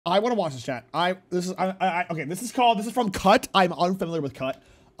I want to watch this chat. Okay, this is from Cut. I'm unfamiliar with Cut.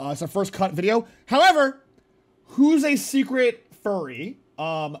 It's our first Cut video. However, who's a secret furry?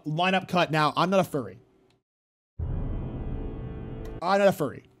 Line up Cut now. I'm not a furry. I'm not a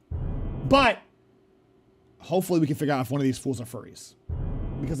furry. But hopefully we can figure out if one of these fools are furries.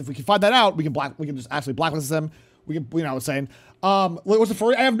 Because if we can find that out, we can just actually blacklist them. We can, you know what I'm saying. What's a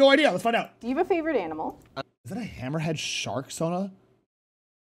furry? I have no idea. Let's find out. Do you have a favorite animal? Is that a hammerhead shark, Sona?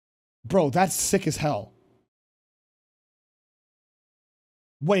 Bro, that's sick as hell.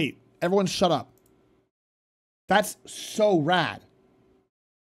 Wait, everyone shut up. That's so rad.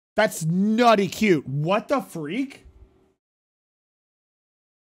 That's nutty cute. What the freak?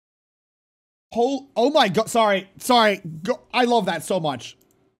 Oh my god, sorry. I love that so much.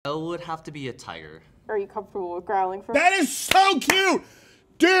 It would have to be a tiger. Are you comfortable with growling for? That is so cute!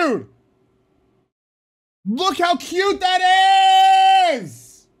 Dude! Look how cute that is!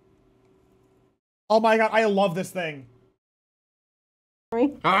 Oh my god, I love this thing.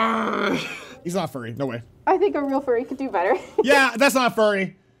 He's not furry, no way. I think a real furry could do better. Yeah, that's not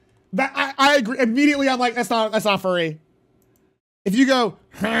furry. I agree. Immediately I'm like, that's not furry. If you go,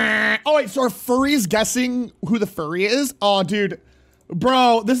 oh wait, so are furries guessing who the furry is? Oh dude,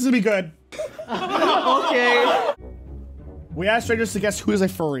 bro, this is gonna be good. Okay. We asked strangers to guess who is a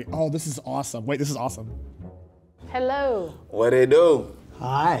furry. Oh, this is awesome. Wait, this is awesome. Hello. What they do?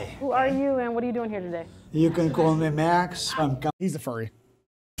 Hi. Who are you and what are you doing here today? You can call me Max. He's a furry.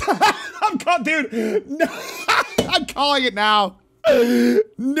 Dude, no, I'm calling it now.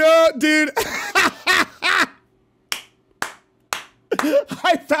 No, dude.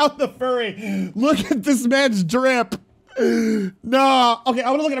 I found the furry. Look at this man's drip. No. Okay, I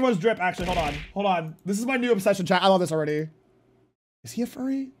want to look at everyone's drip, actually. Hold on. This is my new obsession, chat. I love this already. Is he a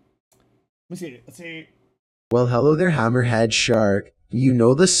furry? Let's see. Well, hello there, Hammerhead Shark. You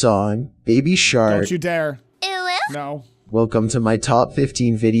know the song, Baby Shark. Don't you dare. No. Welcome to my top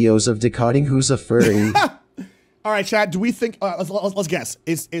 15 videos of decoding who's a furry. All right, chat, do we think, let's guess.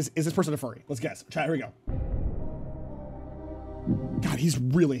 Is this person a furry? Let's guess. Chat, here we go. God, he's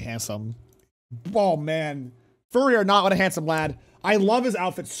really handsome. Oh, man. Furry or not, what a handsome lad. I love his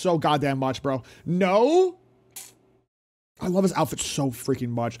outfit so goddamn much, bro. No? I love his outfit so freaking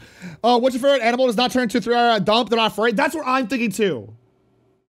much. What's your favorite animal? Does not turn into a 3-hour dump. They're not furry. That's what I'm thinking too.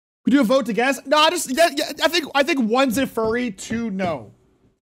 We do a vote to guess? No, I think one's a furry, two no.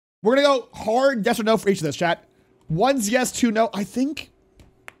 We're gonna go hard yes or no for each of this, chat. One's yes, two no. I think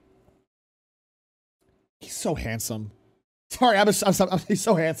he's so handsome. Sorry, he's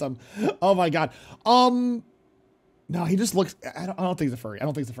so handsome. Oh my god. No, he just looks. I don't think he's a furry. I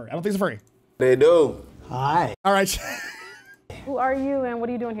don't think he's a furry. They do. Hi. All right. Who are you and what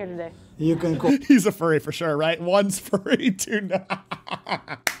are you doing here today? You can call. He's a furry for sure, right? One's furry, two no.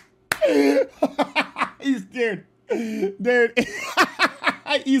 He's dude. He's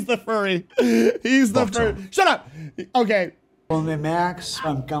the furry. He's the furry. Shut up. Okay. Call me Max.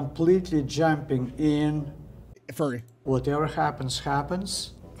 I'm completely jumping in. Furry. Whatever happens,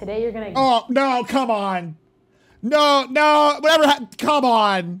 happens. Today you're gonna. Oh no! Come on. No. Whatever. Come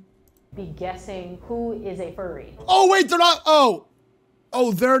on. Be guessing who is a furry. Oh wait, they're not. Oh,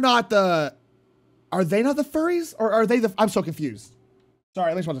 they're not the. Are they not the furries, or are they the? I'm so confused. Sorry,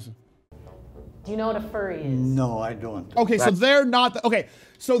 at least one. Do you know what a furry is? No, I don't. Okay, so they're not the. Okay,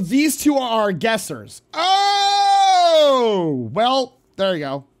 so these two are our guessers. Oh, well, there you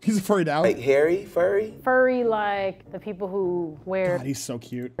go. He's a furry now. Like hairy, furry? Furry, like the people who wear. God, he's so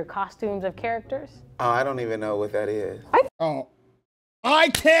cute. Costumes of characters. Oh, I don't even know what that is. Oh, I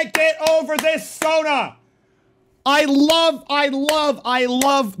can't get over this Sona. I love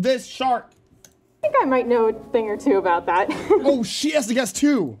this shark. I think I might know a thing or two about that. Oh, she has to guess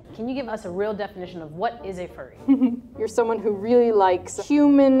too. Can you give us a real definition of what is a furry? You're someone who really likes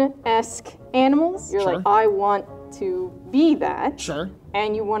human-esque animals. You're Sure. like, I want to be that. Sure.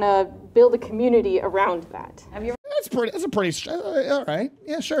 And you want to build a community around that. Have you That's a pretty, all right.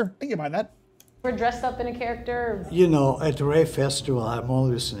 Yeah, sure. I can get behind that. ever dressed up in a character? You know, at the rave festival, I'm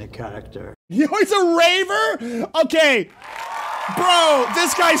always in a character. Yo, he's a raver? Okay. Bro,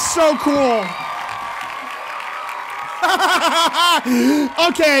 this guy's so cool.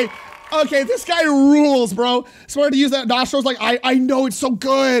 Okay, this guy rules, bro. Smart to use that nostrils, like, I know it's so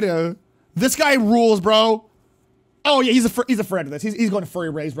good. This guy rules, bro. Oh yeah, he's a friend of this. He's going to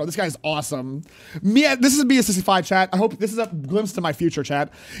furry raves, bro. This guy's awesome. This is BS65 chat. I hope this is a glimpse to my future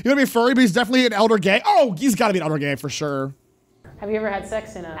chat. He's gonna be a furry, but he's definitely an elder gay. Oh, he's gotta be an elder gay for sure. Have you ever had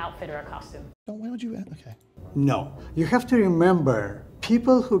sex in an outfit or a costume? Why would you? Okay. No, you have to remember,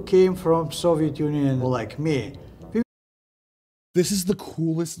 people who came from Soviet Union like me, This is the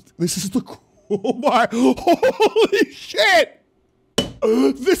coolest. This is the cool. Oh my! Holy shit!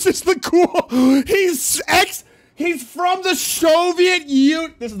 This is the cool. He's from the Soviet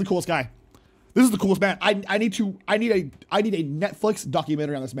Union. This is the coolest guy. This is the coolest man. I need a Netflix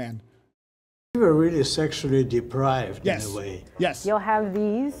documentary on this man. You were really sexually deprived in a way. Yes. You'll have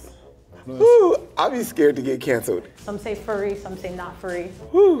these. Whew, I'd be scared to get canceled. Some say furry, some say not furry.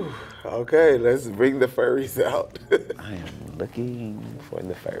 Whew. Okay, let's bring the furries out. I am looking for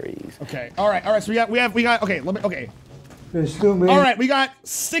the furries. Okay. All right. All right. So we got. Okay. Okay. There's too many. All right. We got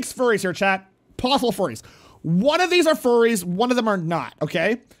 6 furries here, chat. Possible furries. One of these are furries. One of them are not.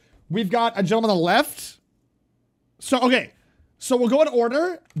 Okay. We've got a gentleman on the left. So okay. So we'll go in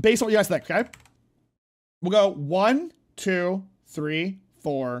order based on what you guys think. Okay. We'll go 1, 2, 3,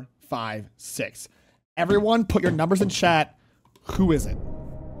 4, 5, 6. Everyone put your numbers in chat. Who is it?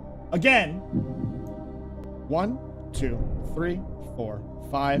 Again. 1, 2, 3, 4,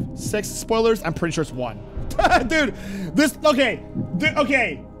 5, 6. Spoilers, I'm pretty sure it's 1. Dude, this, okay.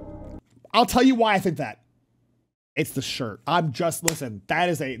 Okay. I'll tell you why I think that. It's the shirt. Listen, that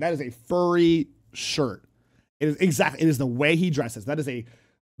is a furry shirt. It is exactly, it is the way he dresses. That is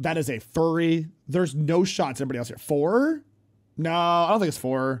a furry. There's no shots. Everybody else here. 4? No, I don't think it's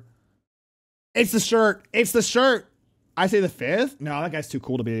 4. It's the shirt. It's the shirt. I say the 5th. No, that guy's too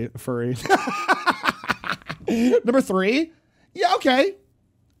cool to be a furry. Number 3. Yeah, okay.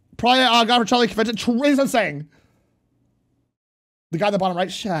 Probably guy for Charlie Convention. What is I'm saying? The guy at the bottom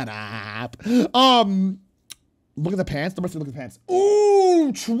right. Shut up. Look at the pants. Number 3. Look at the pants.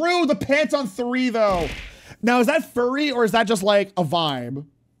 Ooh, true. The pants on 3 though. Now is that furry or is that just like a vibe?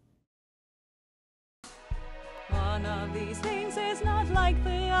 One of these things is not like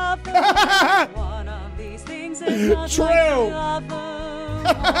the other. One of these things is not True. like the other.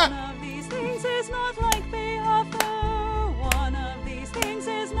 One of these things is not like the other. One of these things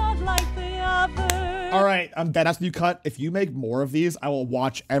is not like the other. All right, that has to be cut. If you make more of these, I will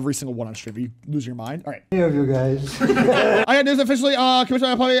watch every single one on stream. You lose your mind. All right. Any of you guys. I got news officially.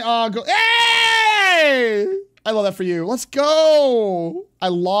 Commissioner go. Hey! I love that for you. Let's go. I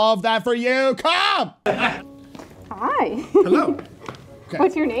love that for you. Come. Hi. Hello. Okay.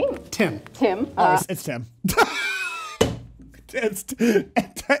 What's your name? Tim. Tim. Oh, it's Tim. it's Tim.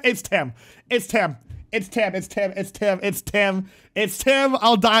 It's Tim. It's Tim. It's Tim. It's Tim. It's Tim. It's Tim. It's Tim.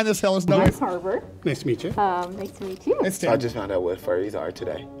 I'll die on this hill. It's no. I'm Harbor. Nice to meet you. Nice to meet you. It's I Tim. just found out what furries are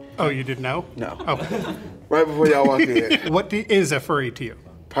today. Oh, you didn't know? No. Oh. Right before y'all walked in. What is a furry to you?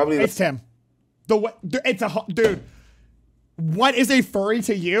 Probably It's Tim. It's a dude. What is a furry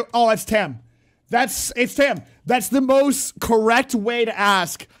to you? Oh, it's Tim. It's Tim. That's the most correct way to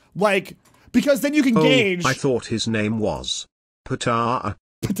ask. Like, because then you can gauge. I thought his name was Pata.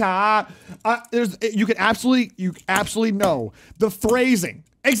 You absolutely know the phrasing.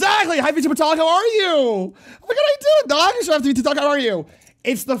 Exactly. Hi, Vita Patal. How are you? Oh my God, how you doing, dog? You should have to Vita Patal. How are you?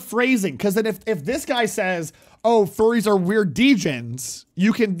 It's the phrasing. Because then if this guy says, oh, furries are weird degens,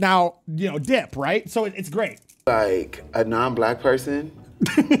 you can now, dip, right? So it's great. like a non-black person.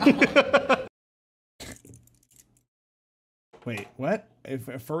 Wait, what? If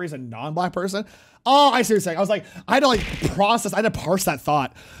a furry's a non-black person? Oh, I see what you're saying. I was like, I had to I had to parse that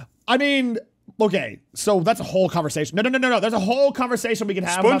thought. I mean, okay, so that's a whole conversation. No. There's a whole conversation we can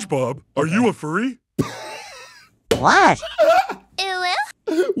have. SpongeBob, are you a furry? What?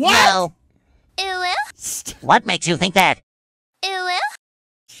 What? No. What makes you think that?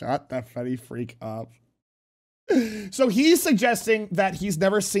 Shut that funny freak up. So he's suggesting that he's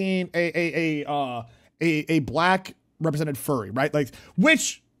never seen a black represented furry, right? Like,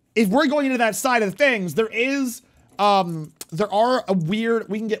 which, if we're going into that side of things, there are a weird,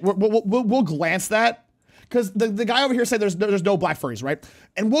 we'll glance that, because the guy over here said there's no black furries, right?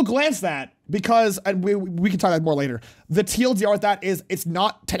 And we'll glance that because, and we can talk about that more later. The TLDR with that is it's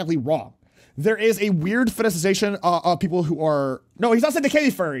not technically wrong. There is a weird fetishization of people who are, no, he's not saying they can't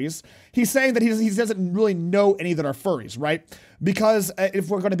be furries. He's saying that he doesn't really know any that are furries, right? Because if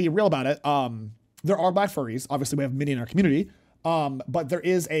we're going to be real about it, there are black furries. Obviously, we have many in our community. But there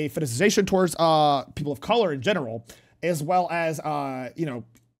is a fetishization towards people of color in general, as well as,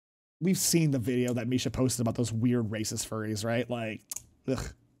 we've seen the video that Misha posted about those weird racist furries, right? Like,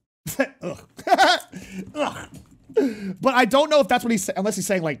 ugh. Ugh. Ugh. But I don't know if that's what he's saying, unless he's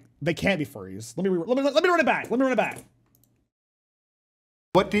saying, like, they can't be furries. Let me run it back.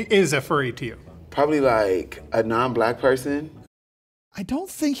 What is a furry to you? Probably like a non-black person. I don't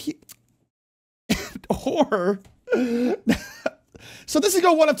think he... or... So this is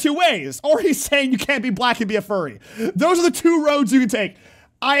go one of two ways. Or he's saying you can't be black and be a furry. Those are the two roads you can take.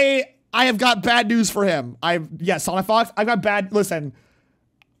 I have got bad news for him. Sonic Fox, I've got bad, listen.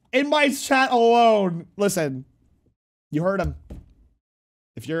 In my chat alone, listen. You heard him.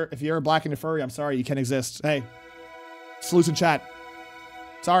 If you're a black and a furry, I'm sorry, you can't exist. Hey. Salutes in chat.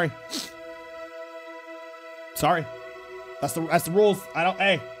 Sorry. Sorry. That's the rules.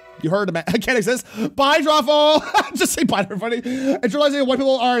 Hey. You heard him. I can't exist. Bye, Drawful. Just say bye to everybody. And realizing white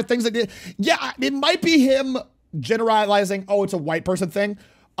people are things like this. Yeah, it might be him generalizing, oh, it's a white person thing.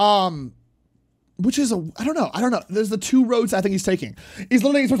 Which is I don't know. There's the two roads I think he's taking. He's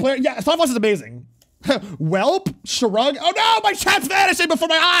literally a player. Yeah, Sonic Fox is amazing. Welp, shrug. Oh no, my chat's vanishing before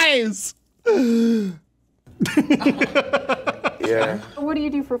my eyes. Yeah. What do you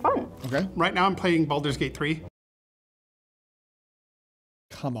do for fun? Okay. Right now I'm playing Baldur's Gate 3.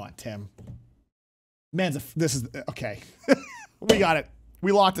 Come on, Tim. This is okay. We got it.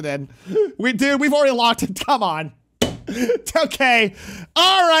 We locked it in. We've already locked it. Come on. Okay.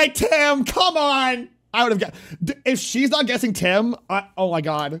 All right, Tim. Come on. I would have got. If she's not guessing Tim, oh my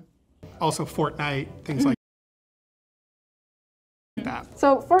God. Also Fortnite, things like that.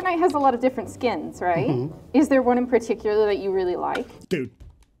 So Fortnite has a lot of different skins, right? Mm-hmm. Is there one in particular that you really like? Dude,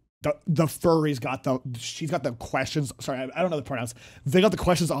 the furry's got she's got the questions. Sorry, I don't know the pronouns. They got the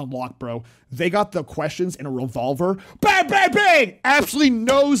questions on lock, bro. They got the questions in a revolver. Bang, bang, bang! Absolutely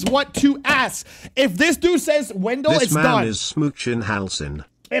knows what to ask. If this dude says Wendell, it's done. This man is smooching Halcyon.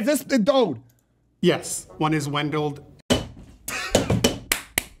 If this dude. Yes, one is Wendell.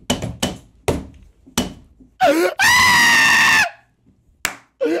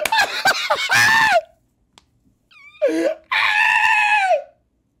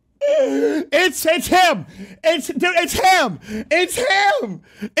 It's him. It's him. It's him.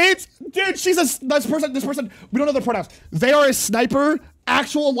 Dude, this person, we don't know the pronouns. They are a sniper,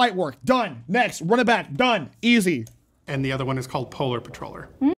 actual light work. Done. Next, run it back. Done. Easy. And the other one is called Polar Patroller.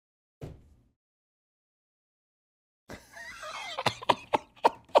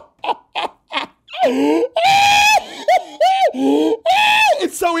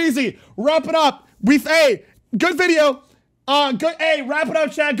 It's so easy. Wrap it up. Hey, good video. Hey, wrap it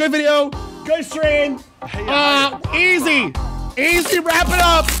up, chat. Good video. Good stream. Easy. Easy, wrap it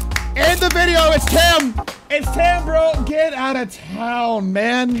up. End the video. It's Tim. It's Tim, bro. Get out of town,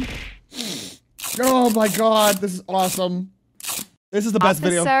 man. Oh my God, this is awesome. This is the best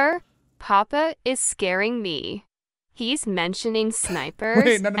video. Sir, Papa is scaring me. He's mentioning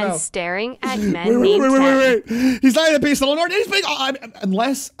snipers and staring at men named Tim. Wait. He's not in a piece of Lord. He's being,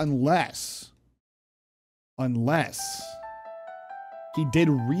 unless he did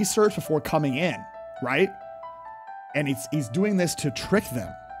research before coming in, right? And he's doing this to trick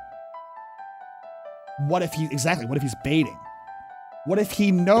them. What if he's baiting? What if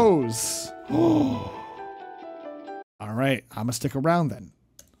he knows? All right, I'm gonna stick around then.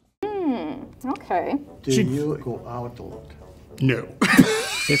 Okay. Do you go out a lot? No.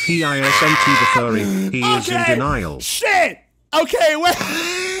 If he ISMT the furry, he is in denial. Shit! Okay, wait.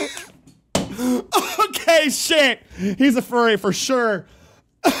 Okay, shit. He's a furry for sure.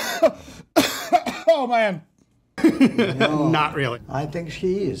 Oh, man. No, not really. I think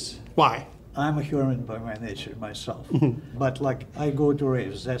she is. Why? I'm a human by my nature myself. But like, I go to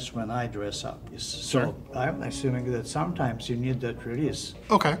raves, that's when I dress up. So I'm assuming that sometimes you need that release.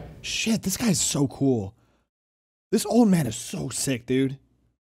 Okay. Shit, this guy's so cool. This old man is so sick, dude.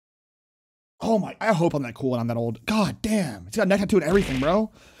 Oh my, I hope I'm that cool and I'm that old. God damn. He's got a neck tattoo and everything,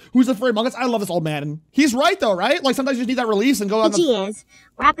 bro. Who's the furry among us? I love this old man. He's right though, right? Like sometimes you just need that release and go on the— He is.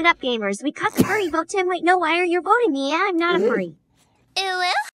 Wrap it up, gamers. We cut the furry vote, Tim. Wait, no, why are you voting me? I'm not a furry. Ew.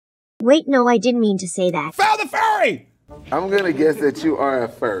 Wait, no, I didn't mean to say that. Found the furry! I'm gonna guess that you are a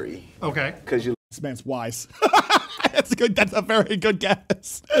furry. Okay. Cause you— This man's wise. That's good. That's a very good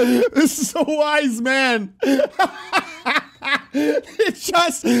guess. This is so wise, man. It's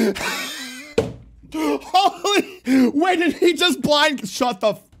just— Holy— Wait, did he just blind— Shut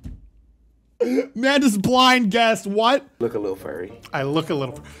the— Man just blind guessed. What? Look a little furry. I look a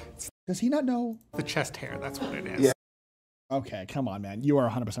little— Does he not know? The chest hair, that's what it is. Yeah. Okay, come on, man. You are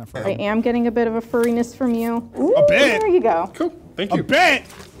 100% furry. I am getting a bit of a furriness from you. Ooh, a bit? There you go. Cool. Thank you. A bit?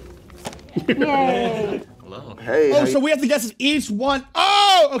 Yay. Hello. Hey. Oh, so we have to guess each one.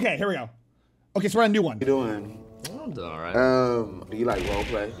 Oh, okay, here we go. Okay, so we're on a new one. How you doing? I'm doing all right. Do you like role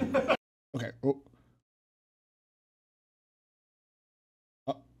play? Okay. Oh.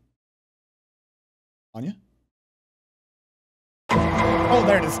 Anya? Oh,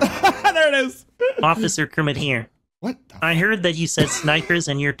 there it is. There it is. Officer Kermit here. What? I heard that you said snipers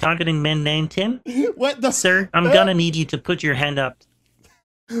and you're targeting men named Tim? What the— Sir, I'm gonna need you to put your hand up.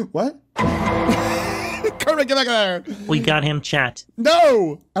 What? Kermit, Kermit, get back there. We got him, chat.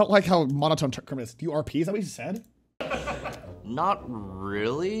 No! I don't like how monotone Kermit is. Do you RP? Is that what you said? Not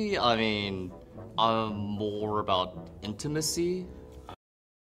really. I mean, I'm more about intimacy.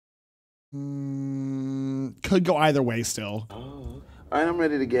 Could go either way still. All right, I'm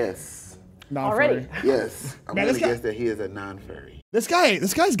ready to guess. Non-furry. Yes, I'm Man, going to guess that he is a non-furry. This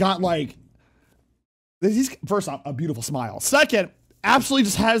guy's got like, he's first off a beautiful smile. Second, absolutely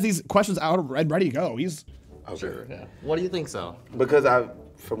just has these questions out and ready to go. He's Sure. Yeah. What do you think so? Because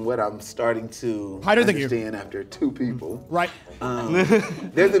from what I'm starting to understand after two people, right?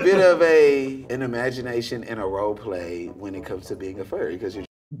 There's a bit of an imagination and a role play when it comes to being a furry. Because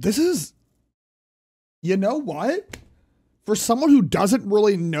this is, you know what? For someone who doesn't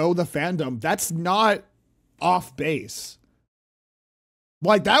really know the fandom, that's not off base.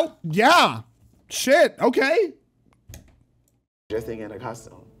 Like that, yeah. Shit, okay. Dressing in a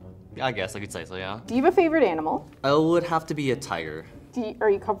costume. I guess I could say so, yeah. Do you have a favorite animal? It would have to be a tiger. Are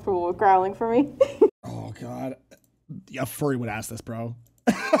you comfortable with growling for me? Oh, God. A furry would ask this, bro.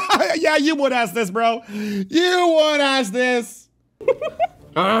 Yeah, you would ask this, bro. You would ask this.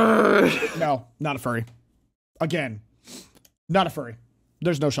 No, not a furry. Again, not a furry.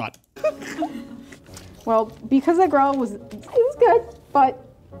 There's no shot. Well, because that growl was good, but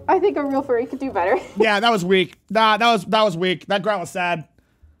I think a real furry could do better. Yeah, that was weak. Nah, that was weak. That growl was sad.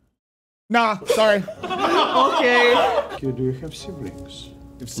 Nah, sorry. Okay. Do you have siblings?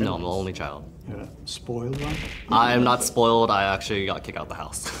 No, I'm the only child. You're a spoiled one? I'm not spoiled. I actually got kicked out of the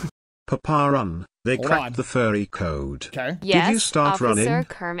house. Papa, they Hold cracked on. the furry code. Okay. Yes, Did you start Officer running?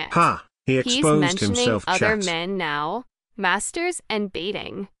 Kermit. Ha! He He's exposed mentioning himself, other chat. men now, masters and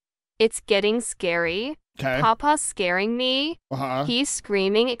baiting. It's getting scary. Okay. Papa's scaring me. Uh-huh. He's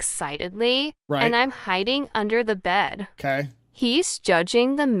screaming excitedly, Right. and I'm hiding under the bed. Okay. He's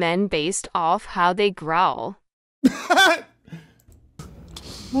judging the men based off how they growl.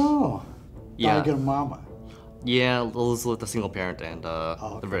 Oh, Yeah. Tiger Mama. Yeah, Elizabeth, a single parent, and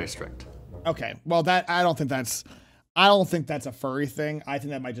they're very strict. Okay. Well, I don't think that's a furry thing. I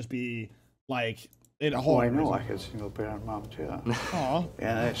think that might just be like in a whole. Oh, I know. I had a single parent mom too. Aw.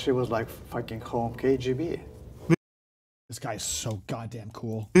 And she was like fucking home KGB. This guy's so goddamn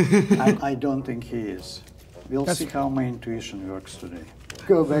cool. I don't think he is. We'll see how my intuition works today.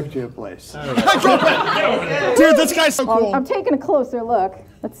 Go back to your place. Dude, this guy's so cool. I'm taking a closer look.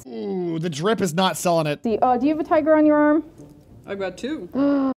 Let's see. Ooh, the drip is not selling it. Do you have a tiger on your arm? I got two.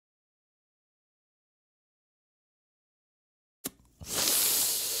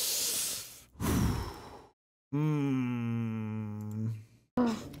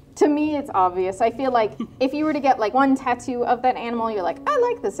 To me, it's obvious. I feel like if you were to get like one tattoo of that animal, you're like, I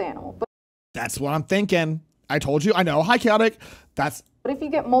like this animal. But That's what I'm thinking. I told you. I know. Hi, chaotic. That's. if you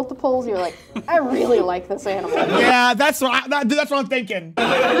get multiples, you're like, I really like this animal. Yeah, that's what I'm thinking.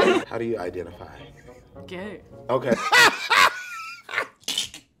 How do you identify? Gay. Okay.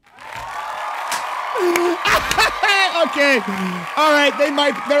 Okay. All right.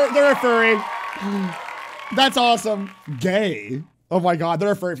 They're a furry. That's awesome. Gay. Oh my God.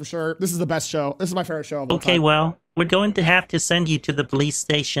 They're a furry for sure. This is the best show. This is my favorite show of all Okay, time. well, we're going to have to send you to the police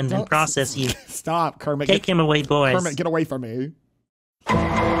station and process you. Stop, Kermit. Take him away, boys. Kermit, get away from me.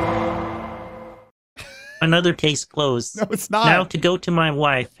 Another case closed. No, it's not. Now to go to my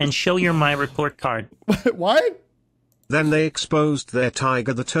wife and show her my report card. What? Then they exposed their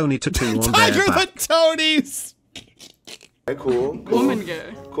Tiger the Tony tattoo on their Tiger back. the Tonys. Okay, cool. Woman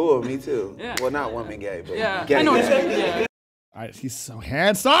gay. Cool, me too. Yeah. Well, not woman gay, but Yeah, gay. I know what gay. you mean, yeah. All right, he's so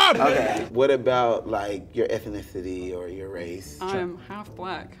handsome. Okay. What about like your ethnicity or your race? I'm half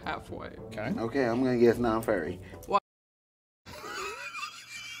black, half white. Okay. Okay, I'm gonna guess non-furry. What?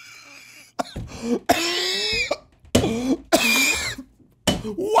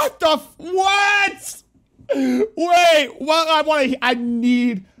 What the what? Wait, what? I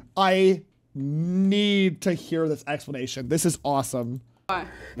need to hear this explanation. This is awesome. Why?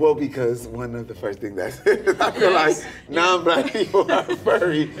 Well, because one of the first things I said is I feel like non-black people are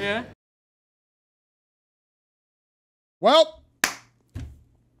furry. Yeah. Well,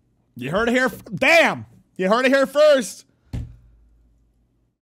 you heard it here. Damn, you heard it here first.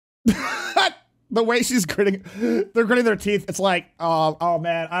 The way she's gritting, they're gritting their teeth. It's like, oh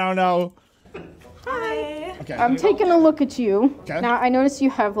man, I don't know. Hi. Okay. I'm taking a look at you. Okay. Now, I notice you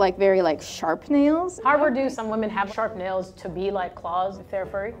have like very like sharp nails. However, do some women have sharp nails to be like claws if they're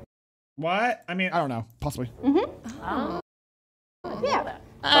furry? What? I mean, I don't know. Possibly. Oh. Yeah.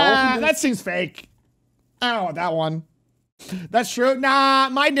 That seems fake. I don't want that one. That's true. Nah,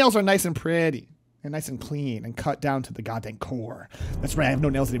 my nails are nice and pretty. and nice and clean and cut down to the goddamn core. That's right, I have no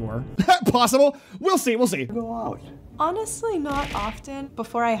nails anymore. Possible? We'll see, we'll see. Go out. Honestly, not often.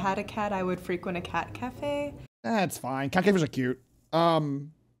 Before I had a cat, I would frequent a cat cafe. That's fine. Cat cafes are cute.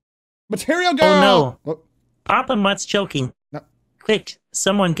 Material girl! Oh no. PapaMutt's choking. No. Quick,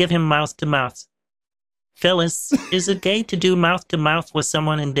 someone give him mouth to mouth. Phyllis, is it gay to do mouth to mouth with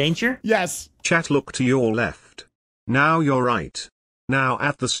someone in danger? Yes. Chat, look to your left. Now you're right. Now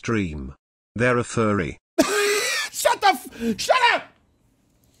at the stream. They're a furry. Shut up!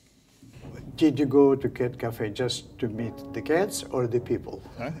 Did you go to cat cafe just to meet the cats or the people?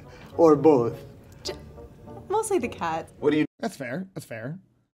 Huh? Or both? Mostly the cat. What do you That's fair. That's fair.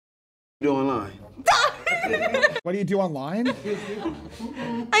 do online? What do you do online? I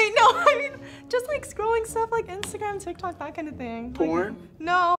mean, just like scrolling stuff like Instagram, TikTok, that kind of thing. Porn? Like,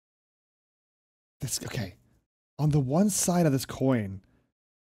 no. This okay. On the one side of this coin,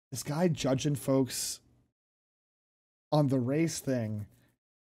 this guy judging folks on the race thing.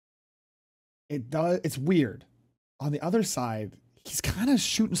 It's weird. On the other side, he's kind of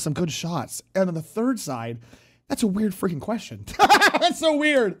shooting some good shots. And on the third side, that's a weird freaking question. That's so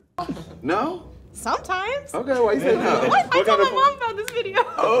weird. No? Sometimes. Okay, why you say no? I told my mom about this video.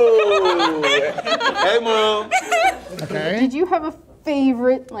 Oh, hey mom. Okay. Did you have a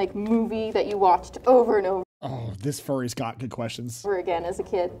favorite like movie that you watched over and over Oh, this furry's got good questions. again as a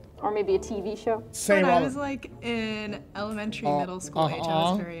kid, or maybe a TV show? Say When I Robert. was like in elementary, middle school age,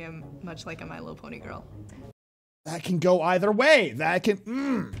 I was very much like a My Little Pony girl. That can go either way. That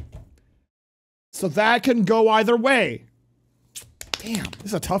can. So that can go either way. Damn, this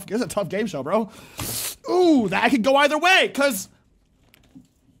is a tough game show, bro. Ooh, that can go either way, cause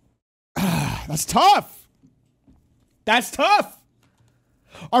that's tough. That's tough.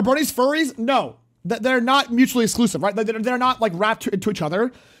 Are bronies furries? No, they're not mutually exclusive, right? They're not like wrapped into each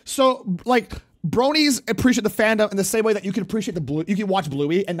other. So like bronies appreciate the fandom in the same way that you can appreciate you can watch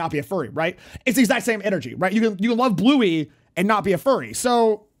Bluey and not be a furry, right? It's the exact same energy, right? You can love Bluey and not be a furry.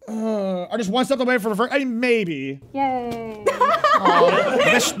 So are just one step away from a furry? I mean, maybe. Yay.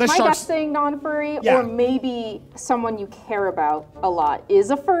 This My shark's- gut's saying non-furry, Yeah. or maybe someone you care about a lot is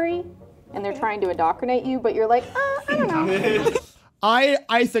a furry, and they're trying to indoctrinate you, but you're like, I don't know.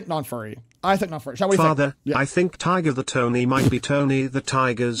 I think non-furry. I think non-furry. Shall we Father, think? I think Tiger the Tony might be Tony the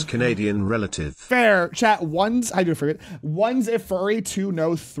Tiger's Canadian relative. Fair. Chat, I do forget. One's a furry, 2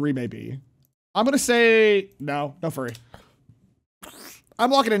 no, 3 maybe. I'm gonna say no furry. I'm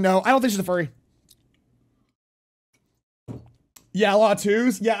locking in no. I don't think she's a furry. Yeah, a lot of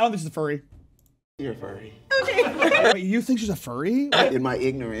 2s. Yeah, I don't think she's a furry. You're a furry. Wait, you think she's a furry? In my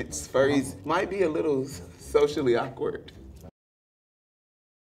ignorance, furries might be a little socially awkward.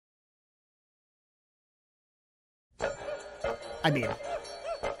 I mean,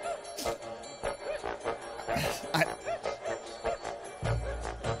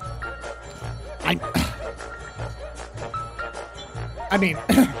 I mean,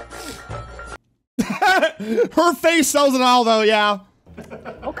 her face sells it all, though. Yeah.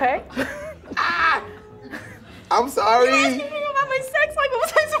 Okay. I'm sorry. You asked me about my sex life. What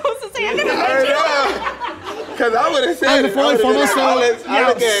was I supposed to say? I didn't Because I would have said it. Fully formal, so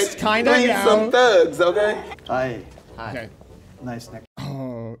yeah, kind of, yeah. Some thugs, okay? Hi. Okay. Nice neck.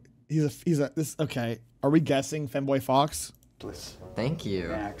 Oh, this. Okay. Are we guessing Femboy Fox? Please. Thank you.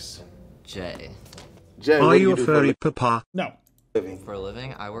 Max. Jay. Jay, Are you a furry, Papa? No. For a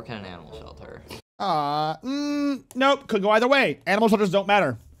living, I work in an animal shelter. Nope. Could go either way. Animal shelters don't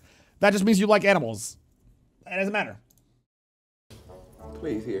matter. That just means you like animals. That doesn't matter.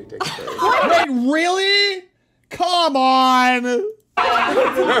 Please, here, take a Wait, really? Come on.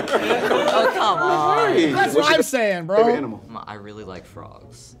 Oh, come on. That's what I'm saying, bro. Animal. I really like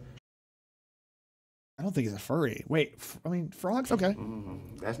frogs. I don't think he's a furry. Wait, I mean, frogs? Okay.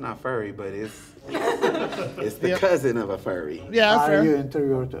 That's not furry, but it's the cousin of a furry. Yeah, Are fair. you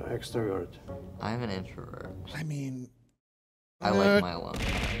introvert or extrovert? I'm an introvert. I mean, I like my alone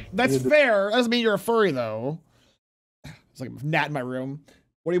time. that's fair. That doesn't mean you're a furry, though. It's like a gnat in my room.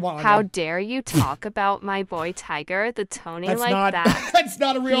 What do you want? How Anya? dare you talk about my boy Tiger, the Tony That's like not, that? That's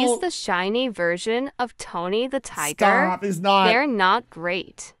not a real. He's the shiny version of Tony the Tiger. Stop, he's not. They're not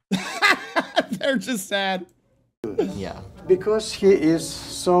great. They're just sad. Yeah. Because he is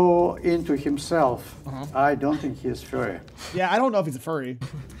so into himself, I don't think he is furry. Yeah, I don't know if he's a furry.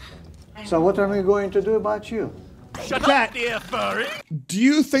 So what are we going to do about you? Shut up, dear furry. Do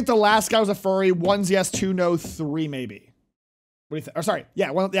you think the last guy was a furry? 1's yes, 2 no, 3 maybe. What do you think? Oh, sorry.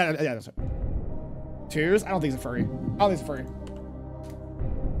 Yeah, one. Yeah. That's right. 2's? I don't think he's a furry. I don't think he's a furry.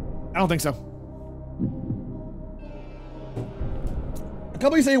 I don't think so. A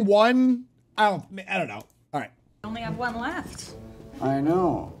couple of you saying 1. I don't know. All right. I only have one left. I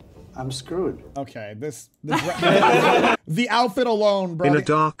know. I'm screwed. Okay, the outfit alone, bro. In a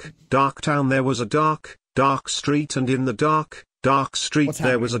dark town there was a dark street, and in the dark street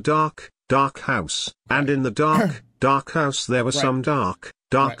there was a dark house, and in the dark house there were some dark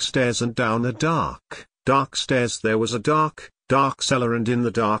stairs, and down the dark stairs there was a dark cellar, and in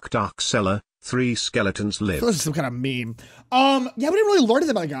the dark cellar 3 skeletons lived. This is some kind of meme. Yeah, we didn't really learn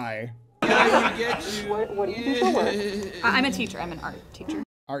anything about the guy. What do you do for work? I'm a teacher. I'm an art teacher.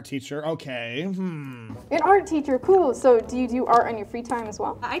 Art teacher, okay. An art teacher, cool. So do you do art on your free time as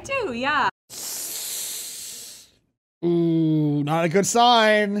well? I do, yeah. Ooh, not a good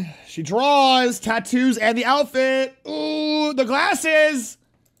sign. She draws, tattoos, and the outfit. Ooh, the glasses.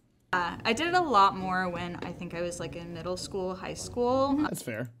 I did it a lot more when I think I was like in middle school, high school. That's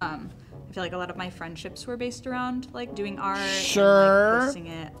fair. I feel like a lot of my friendships were based around like doing art, sure, and, like, posting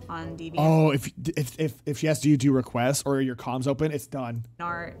it on DeviantArt. Oh, if she asks, do you do requests or your comms open? It's done.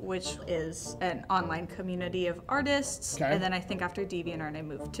 Art, which is an online community of artists, okay. And then I think after DeviantArt, I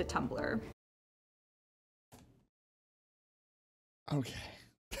moved to Tumblr. Okay.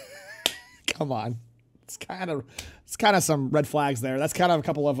 Come on. It's kind of some red flags there. That's kind of a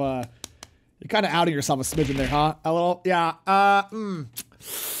couple of you're kind of outing yourself a smidgen there, huh? A little, yeah.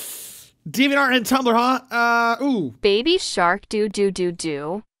 DeviantArt and Tumblr, huh? Ooh. Baby shark do do do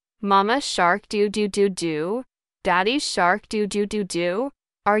do. Mama shark do do do do. Daddy shark do do do do.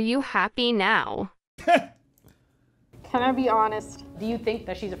 Are you happy now? Can I be honest? Do you think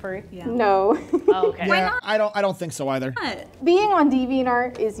that she's a furry? Yeah. No. Oh, okay. Yeah, I don't think so either. Being on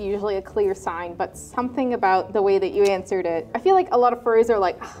DeviantArt is usually a clear sign, but something about the way that you answered it, I feel like a lot of furries are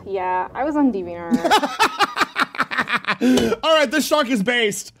like, oh, yeah, I was on DeviantArt. All right, this shark is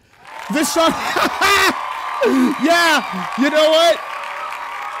based. This shark. Yeah, you know what?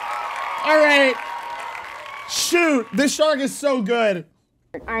 All right. Shoot, this shark is so good.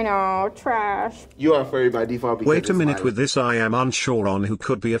 I know, trash. You are furry by default. Because Wait a minute, with this I am unsure on who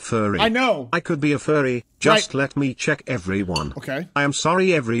could be a furry. I know. I could be a furry. Just let me check everyone. Okay. I am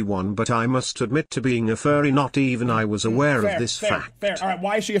sorry everyone, but I must admit to being a furry. Not even I was aware of this fact. Fair. All right,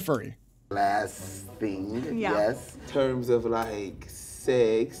 why is she a furry? Last thing, yes. In terms of like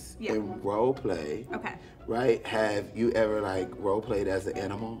sex and role play. Okay. Right? Have you ever like role played as an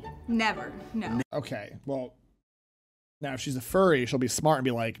animal? Never. No. Okay. Well, now if she's a furry, she'll be smart and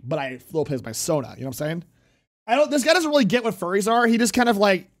be like, but I role play as my Sona. You know what I'm saying? This guy doesn't really get what furries are. He just kind of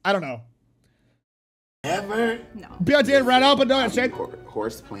like, I don't know. Ever? No. Be out there right up and down.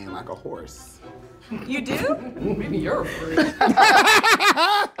 Horse playing like a horse. You do? Maybe you're a furry.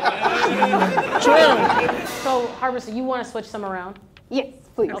 True. So, Harbor, so you want to switch some around? Yes,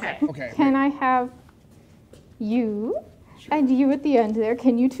 please. Okay. Can I have you and you at the end there?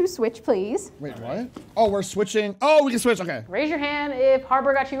 Can you two switch, please? Wait, what? Oh, we're switching. Oh, we can switch. Okay. Raise your hand if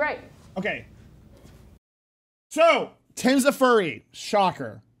Harbor got you right. Okay. So, Tim's a furry.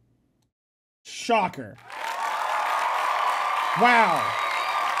 Shocker. Shocker. Wow.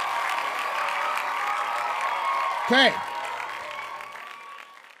 Okay.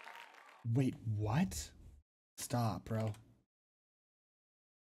 Wait, what? Stop, bro.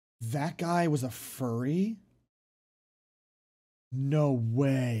 That guy was a furry? No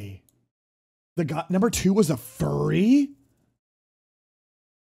way. The guy number 2 was a furry?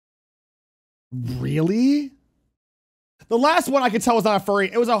 Really? The last one I could tell was not a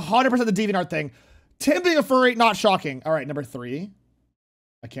furry. It was 100% the DeviantArt thing. Tim being a furry, not shocking. All right, number 3.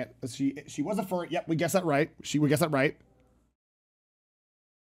 I can't. She was a furry. Yep, we guessed that right. We guessed that right.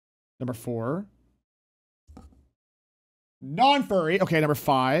 Number 4. Non-furry. Okay, number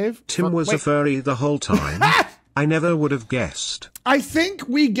 5. Tim was a furry the whole time. I never would have guessed. I think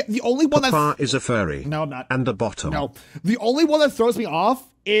we get the only one Papa is a furry. No, not. And the bottom. No. The only one that throws me off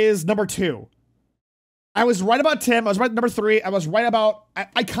is number 2. I was right about Tim. I was right number 3. I was right about.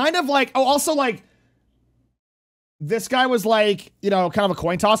 I kind of like. Oh, also like. This guy was like, you know, kind of a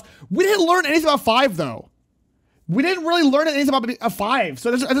coin toss. We didn't learn anything about 5 though. We didn't really learn anything about a 5,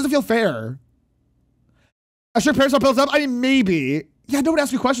 so it doesn't feel fair. I'm sure parents are built up. I mean, maybe. Yeah, no one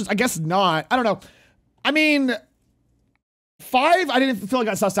asked me questions. I guess not. I don't know. I mean, 5, I didn't feel like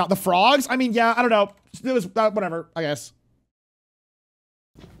I got sussed out. The frogs, I mean, yeah, I don't know. It was whatever, I guess.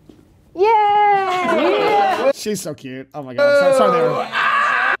 Yeah! She's so cute. Oh my god. Sorry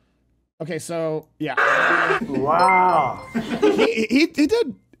there. Okay, so yeah. Wow. He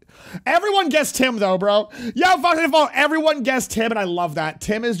did. Everyone guessed Tim though, bro. Yeah, everyone guessed Tim, and I love that.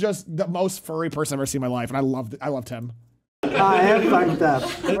 Tim is just the most furry person I've ever seen in my life, and I love Tim. I am fucked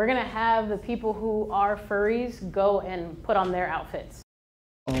up. We're gonna have the people who are furries go and put on their outfits.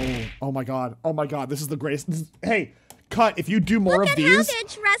 Oh. Oh my god. Oh my god. This is the greatest. Hey, cut. If you do more of these. Look at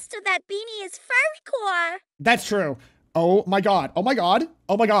how the rest of that beanie is furcore. That's true. Oh my god. Oh my god.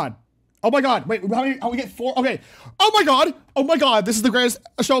 Oh my god. Oh my god. Wait, how many? We get 4. Okay. Oh my god. Oh my god. This is the greatest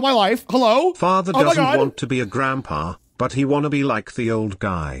show of my life. Hello? Father Oh my doesn't God. want to be a grandpa, but he wanna be like the old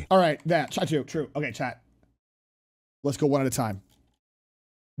guy. All right. That. Chat too. True. Okay, chat. Let's go one at a time.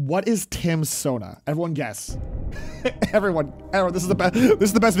 What is Tim's Sona? Everyone guess. Everyone. This is the best. This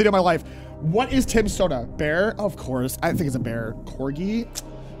is the best video of my life. What is Tim's Sona? Bear? Of course. I think it's a bear. Corgi?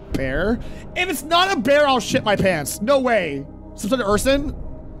 Bear? If it's not a bear, I'll shit my pants. No way. Some sort of Urson?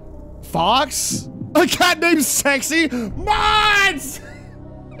 Fox? A cat named Sexy? Mods!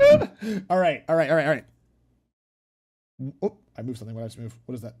 All right. Oh, I moved something. What did I just move?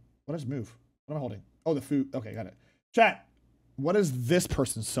 What is that? What did I just move? What am I holding? Oh, the food. Okay, got it. Chat. What is this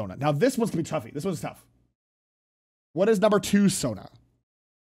person's Sona? Now, this one's gonna be toughy. This one's tough. What is number 2's Sona?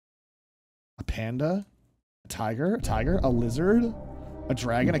 A panda? A tiger? A lizard? A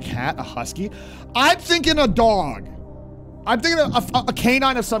dragon? A cat? A husky? I'm thinking a dog. I'm thinking of a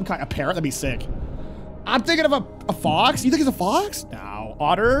canine of some kind. A parrot? That'd be sick. I'm thinking of a fox. You think it's a fox? No.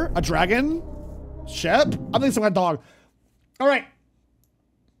 Otter? A dragon? Shep? I'm thinking some kind of dog. All right.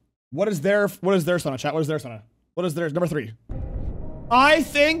 What is their Sona, chat? What is their Sona? What is theirs? Number 3. I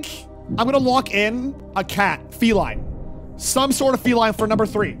think I'm gonna lock in a cat, feline. Some sort of feline for number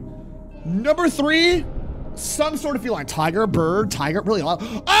 3. Number 3, some sort of feline. Tiger, bird, tiger, really loud.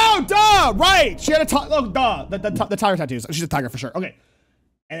 Oh, duh, right. She had a oh, duh, the tiger tattoos. She's a tiger for sure. Okay.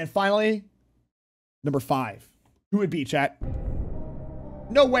 And then finally, number 5. Who would be, chat?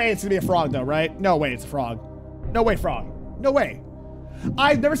 No way it's gonna be a frog though, right? No way it's a frog. No way, frog. No way.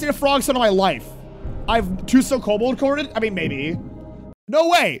 I've never seen a frog son in my life. I've so kobold corded. I mean, maybe. No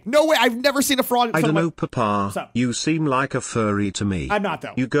way. No way. I've never seen a frog. I don't know, Papa. You seem like a furry to me. I'm not,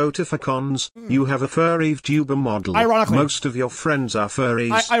 though. You go to FurCons, you have a furry VTuber model. Ironically. Most of your friends are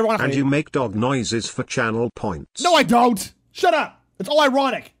furries. Ironically. And you make dog noises for channel points. No, I don't. Shut up. It's all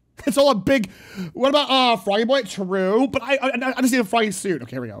ironic. It's all a big. What about Froggy Boy? True, but I just need a Froggy suit.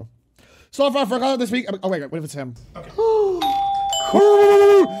 Okay, here we go. So far for this week. Oh wait, what if it's him? Okay.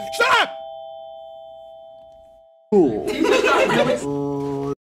 Shut up.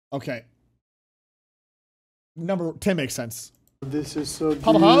 Okay. Number 10 makes sense. This is so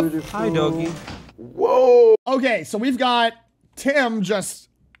PapaMutt? beautiful. Hi, doggy. Whoa. Okay, so we've got Tim just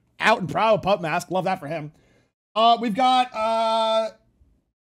out and proud of pup mask. Love that for him. We've got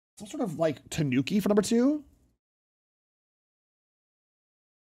some sort of like Tanuki for number 2.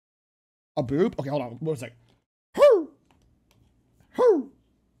 A boop. Okay, hold on. One sec.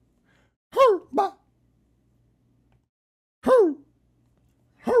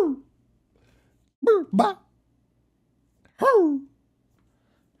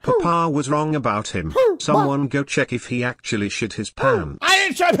 Papa was wrong about him. Someone go check if he actually shit his pants. I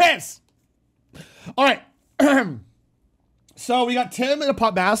didn't shit my pants! All right. So we got Tim in a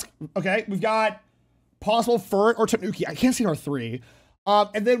pup mask. Okay, we've got possible Furry or Tanuki. I can't see our 3.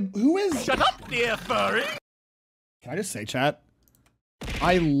 And then who is... Shut up, dear furry! Can I just say, chat?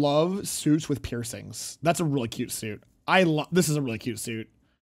 I love suits with piercings. That's a really cute suit. This is a really cute suit.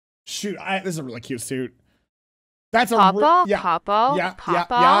 Shoot, this is a really cute suit. That's a Papa, yeah, Papa, yeah,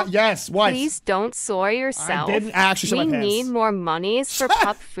 Papa. Yes. What? Please don't soil yourself. I didn't actually shit my We pants. need more monies for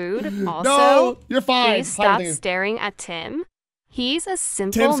pup food. Also, No, you're fine. Please stop staring at Tim. He's a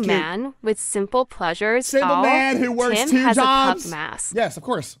simple Tim's cute. man with simple pleasures. Simple man who works Tim 2 has jobs. a pup mask. Yes, of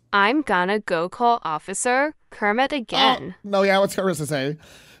course. I'm gonna go call Officer Kermit again. No, yeah, what's Kermit to say?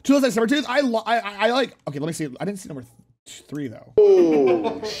 206 number 2. I like. Okay, let me see. I didn't see number 3 though.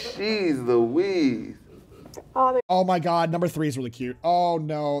 Oh, jeez Louise. Oh my god, number 3 is really cute. Oh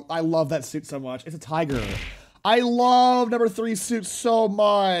no, I love that suit so much. It's a tiger. I love number 3's suit so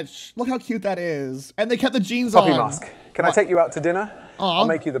much. Look how cute that is. And they kept the jeans Puppy on. Musk, can I take you out to dinner? I'll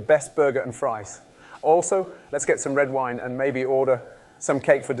make you the best burger and fries. Also, let's get some red wine and maybe order some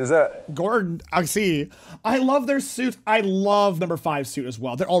cake for dessert. Gordon, I see. I love their suits. I love number 5's suit as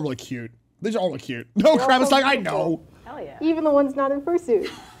well. They're all really cute. These are all really cute. No, Kravis like I know. Hell yeah. Even the ones not in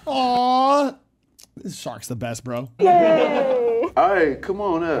fursuit. Aww. This shark's the best, bro. Yay! All right, come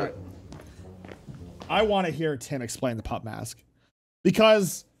on up. I want to hear Tim explain the pup mask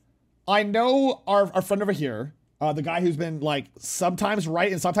because I know our friend over here, the guy who's been like sometimes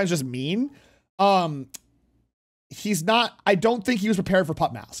right and sometimes just mean. He's not. I don't think he was prepared for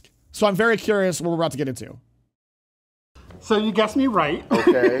pup mask. So I'm very curious what we're about to get into. So you guessed me right.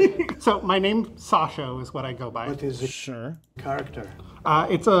 Okay. So my name Sasha is what I go by. What is it? Sure. Character.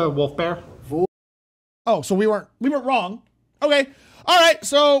 It's a wolf bear. Oh, so we weren't wrong. Okay. All right,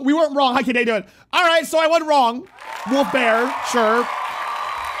 so we weren't wrong. How can they do it? All right, so I wasn't wrong. Wolf bear, sure.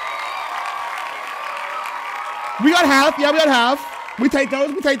 We got half. Yeah, we got half. We take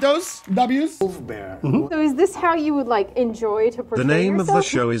those. We take those. W's. Wolf bear. So is this how you would like enjoy to portray The name yourself? of the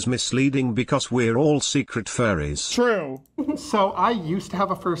show is misleading because we're all secret furries. True. So I used to have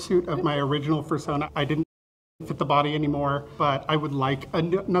a fursuit of my original fursona. I didn't fit the body anymore, but I would like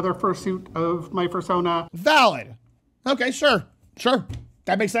another fursuit of my fursona. Valid. Okay, sure. Sure.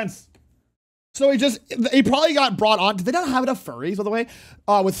 That makes sense. So he probably got brought on. Did they not have enough furries, by the way,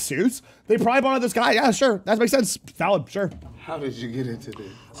 with suits? They probably brought on this guy. Yeah, sure. That makes sense. Valid, sure. How did you get into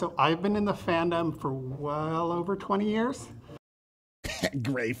this? So I've been in the fandom for well over 20 years.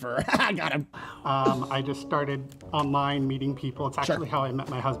 Gray fur. I got him. I just started online meeting people. It's actually how I met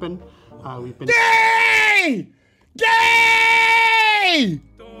my husband. We've been. Gay! Gay!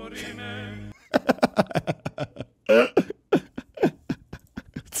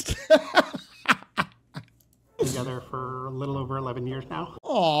 Together for a little over 11 years now.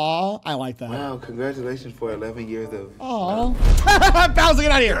 Aw, I like that. Wow, congratulations for 11 years of... Aw. Bouncing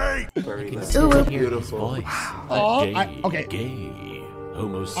it out of here. So beautiful. Okay.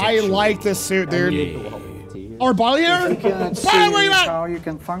 I like this suit, dude. Or body hair? You can see how you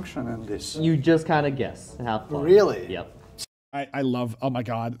can function in this. You just kind of guess and have fun. Really? Yep. I love, oh my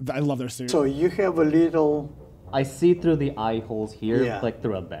god, I love their suit. So you have a little... I see through the eye holes here, Yeah. like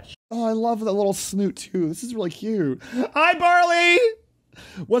through a mesh. Oh, I love that little snoot too. This is really cute. Hi, Barley!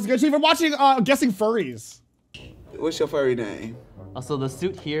 What's good, Chief? I'm watching Guessing Furries. What's your furry name? So the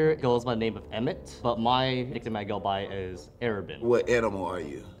suit here goes by the name of Emmett, but my nickname I go by is Arabin. What animal are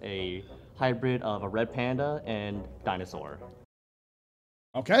you? A hybrid of a red panda and dinosaur.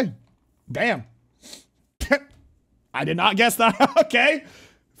 Okay. Damn. I did not guess that. Okay.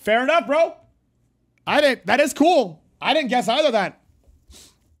 Fair enough, bro. That is cool. I didn't guess either of that.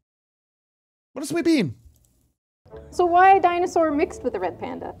 What a sweet bean. So why a dinosaur mixed with a red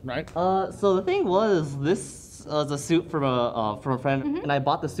panda? Right. So the thing was, this was a suit from a friend, and I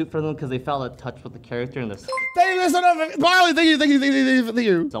bought the suit for them because they felt out of touch with the character in this. Thank you, Barley. Thank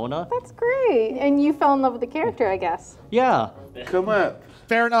you. Sona. That's great. And you fell in love with the character, I guess. Yeah. Come up.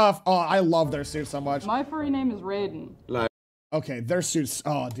 Fair enough. Oh, I love their suits so much. My furry name is Raiden. Okay, their suits.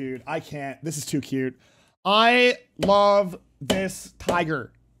 Oh, dude, I can't. This is too cute. I love this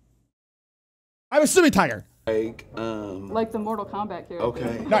tiger. I'm assuming tiger. Like the Mortal Kombat character.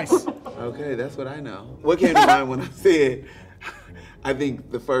 Okay. Nice. Okay, that's what I know. What came to mind when I said I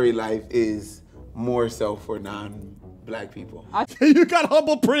think the furry life is more so for non-black people? You got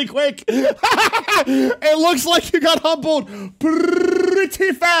humbled pretty quick. It looks like you got humbled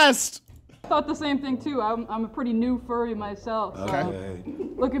pretty fast. I thought the same thing too. I'm a pretty new furry myself. So Okay.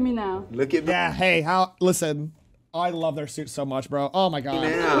 look at me now. Look at me. Yeah, hey, listen, I love their suits so much, bro. Oh my god.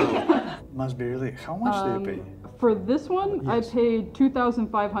 Now. Must be really... How much do you pay? For this one, I paid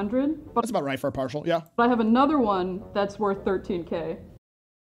 $2,500. But That's about right for a partial, yeah. I have another one that's worth $13K.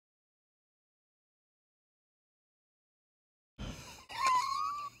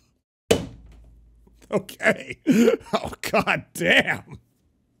 Okay. Oh god damn.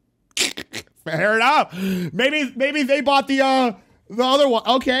 Fair enough. Maybe they bought the other one.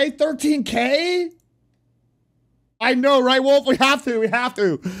 Okay, 13K? I know, right, Wolf? We have to. We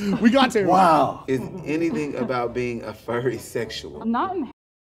got to. Wow. Is anything about being a furry sexual? Not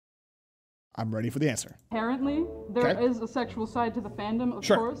I'm ready for the answer. inherently. There Okay. is a sexual side to the fandom, of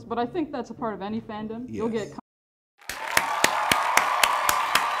Sure. course, but I think that's a part of any fandom. You'll get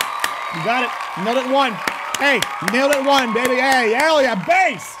You got it. Nailed it in one. Hey, nailed it in one, baby. Hey, hell yeah,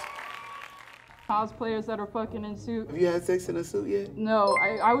 base. cosplayers that are fucking in suit. Have you had sex in a suit yet? No,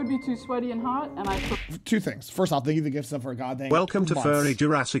 I would be too sweaty and hot, and I. Two things. First off, thank you the gift stuff for a goddamn Welcome to months. Furry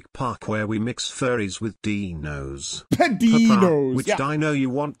Jurassic Park, where we mix furries with dinos. Dinos, Papa, which yeah. dino you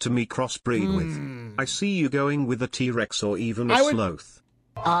want to me crossbreed with? I see you going with a T-Rex or even a I would- sloth.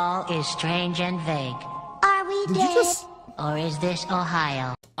 All is strange and vague. Are we Did you dead? just- Or is this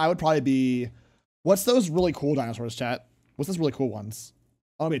Ohio? I would probably be. What's those really cool dinosaurs, chat? What's those really cool ones?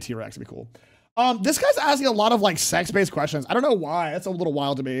 I want to be a T-Rex. It'd be cool. This guy's asking a lot of like sex-based questions. I don't know why. That's a little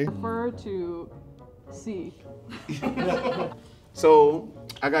wild to me. Prefer to see. So,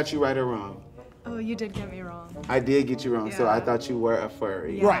 I got you right or wrong? Oh, you did get me wrong. I did get you wrong, so Yeah. I thought you were a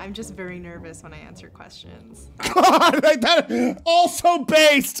furry. Yeah, I'm just very nervous when I answer questions. God, like that. Also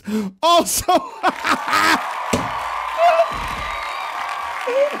based. Also.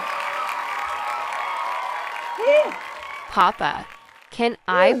 Papa, can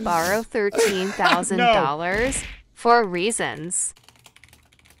I borrow $13,000 for reasons?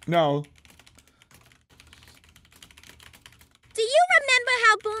 No. Do you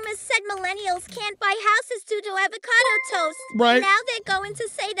how boomers said millennials can't buy houses due to avocado toast. Right. Now they're going to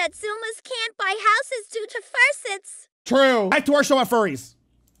say that Zoomers can't buy houses due to faucets. True. Back to our show at Furries.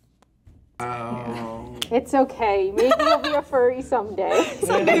 It's okay. Maybe you'll be a furry someday.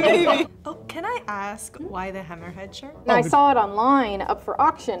 Oh, can I ask why the hammerhead shirt? And I saw it online up for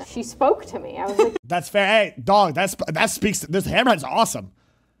auction. She spoke to me. I was like, That's fair. Hey, dog, that speaks to, this hammerhead's awesome.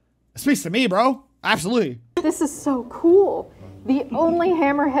 It speaks to me, bro. Absolutely. this is so cool. The only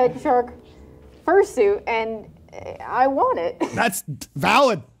hammerhead shark fursuit, and I want it. That's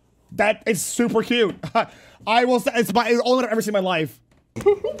valid. That is super cute. I will say, it's the only one I've ever seen in my life. Thank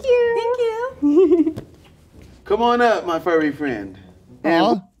you. Thank you. Come on up, my furry friend.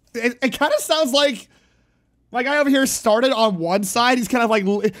 It kind of sounds like my guy over here started on one side. He's kind of like,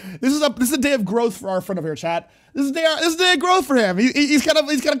 this is a day of growth for our friend over here, chat. This is a day of growth for him. He's kind of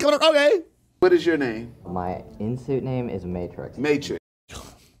coming. Okay. What is your name? My in-suit name is Matrix. Matrix.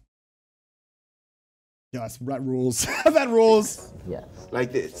 Yes, that rules. That rules. Yes.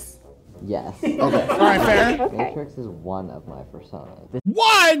 Like this. Yes. Okay. All right, fair. Okay. Matrix is one of my personas.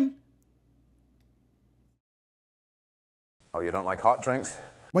 One. Oh, you don't like hot drinks?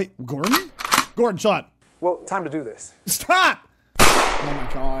 Wait, Gordon? Gordon, shut. Well, time to do this. Stop! Oh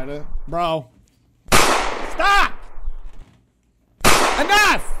my god, bro. Stop!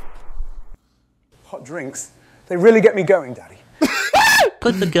 Enough! Hot drinks? They really get me going, Daddy.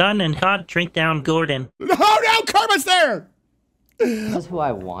 Put the gun and hot drink down, Gordon. No, Karma's there! This is who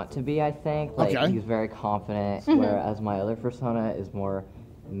I want to be, I think. Like, Okay. he's very confident, Mhm. whereas my other persona is more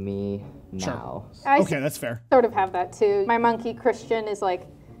me now. Okay, that's fair. Sort of have that too. My monkey Christian is like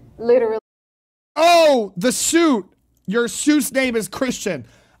literally. Oh, the suit. Your suit's name is Christian.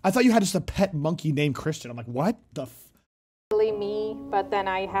 I thought you had just a pet monkey named Christian. I'm like, what the f? Me, but then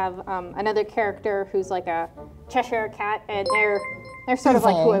I have another character who's like a Cheshire cat, and they're sort of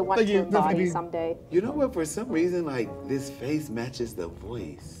like who I want to embody someday. You know what? For some reason, like this face matches the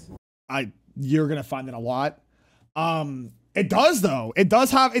voice. You're gonna find that a lot. It does though. It does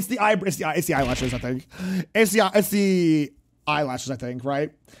have. It's the eyelashes. I think. It's the eyelashes. I think.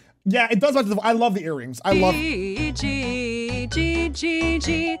 Right. Yeah. It does. I love the earrings. I love. G G G G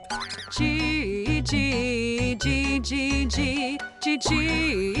G G G G G G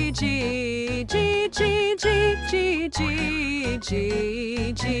G G G G G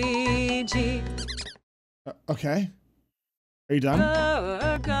G G G. Okay. Are you done?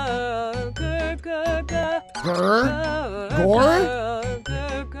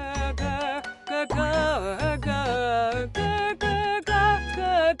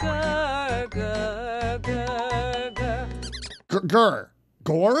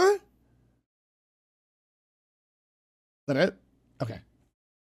 Gore? Is that it? Okay.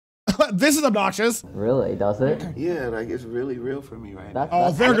 This is obnoxious. Really? Does it? Yeah, like it's really real for me right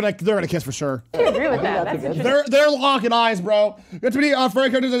now. They're gonna kiss for sure. I agree with that. That's interesting. They're locking eyes, bro. Good to be furry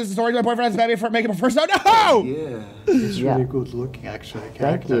characters in the story. My boyfriend has baby for making a first note. No! Yeah. It's really good looking, actually.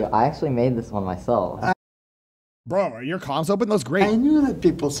 Thank you. I actually made this one myself. Bro, are your comms open? That's great. I knew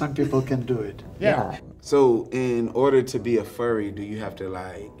that some people can do it. Yeah. So, in order to be a furry, do you have to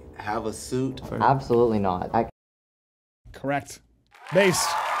like have a suit? Absolutely not. Correct. Base.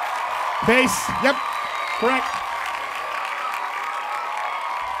 Yep. Correct.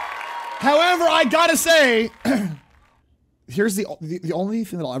 However, I gotta say, here's the only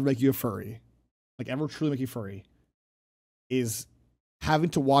thing that'll ever make you a furry, like ever truly make you furry, is having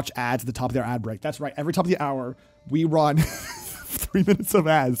to watch ads at the top of their ad break. That's right. Every top of the hour, we run 3 minutes of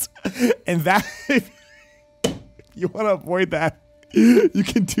ads, and that if you want to avoid that, you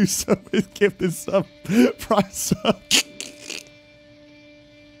can do so with gifted sub, prime sub.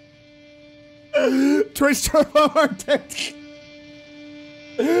 Twitch Turbo Arctic.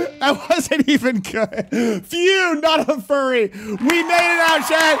 That wasn't even good. Phew, not a furry. We made it out,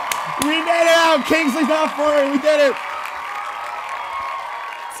 chat. We made it out. Kingsley's not furry. We did it.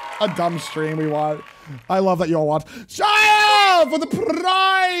 It's a dumb stream we want. I love that you all watch. Shia for the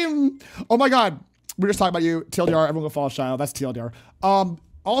prime. Oh my God. We were just talking about you. TLDR. Everyone go follow Shia. That's TLDR.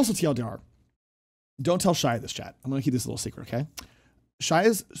 Also TLDR. Don't tell Shia this, chat. I'm going to keep this a little secret, okay? Shia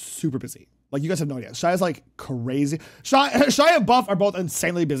is super busy. Like, you guys have no idea. Shia's like crazy. Shia and Buff are both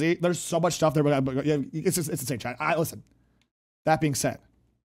insanely busy. There's so much stuff there. But yeah, it's insane, chat. Listen. That being said,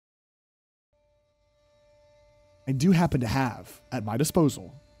 I do happen to have at my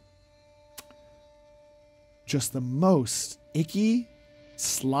disposal just the most icky,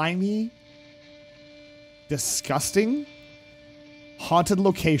 slimy, disgusting, haunted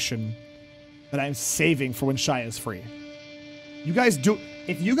location that I'm saving for when Shia is free. You guys do.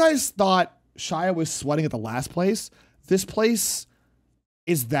 If you guys thought Shia was sweating at the last place, this place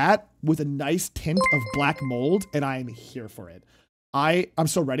is that with a nice tint of black mold, and I'm here for it. I'm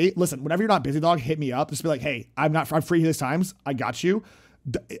so ready. Listen, whenever you're not busy, dog, hit me up. Just be like, hey, I'm free these times. I got you.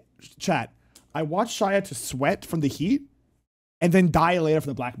 Chat. I watched Shia to sweat from the heat and then die later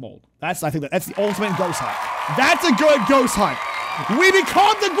from the black mold. I think that's the ultimate ghost hunt. That's a good ghost hunt. We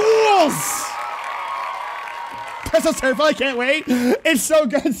become the ghouls. That's so terrifying. I can't wait. It's so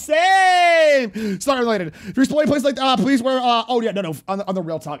good. Same. It's not related. If you're exploring places like, please wear, oh yeah, no. On the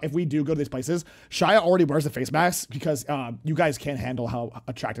real talk, if we do go to these places, Shia already wears the face mask because you guys can't handle how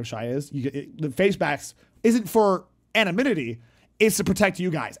attractive Shia is. The face mask isn't for anonymity. It's to protect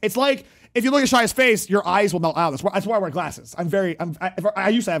you guys. It's like, if you look at Shia's face, your eyes will melt out. That's why I wear glasses. I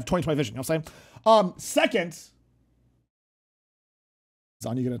used to have 20/20 vision, you know what I'm saying? Second.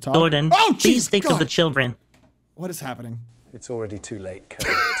 Zon, you gonna talk? Jordan, oh, please think God. of the children. What is happening? It's already too late, Kurt.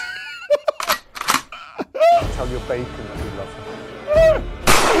 Tell your bacon that we love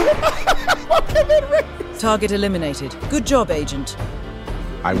him. Target eliminated. Good job, Agent.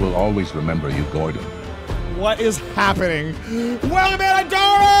 I will always remember you, Gordon. What is happening? Welcome in,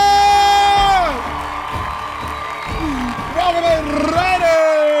 Adora! Welcome in,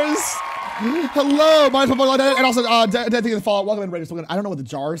 Raiders! Hello, my and also thank you for the follow. Welcome in, Raiders. I don't know what the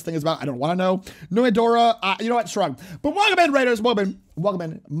jars thing is about. I don't want to know. No, Adora. You know what? Shrug. But welcome in, Raiders. Welcome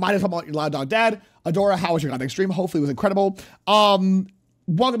in. My name is your loud dog dad. Adora, how was your goddamn stream? Hopefully it was incredible.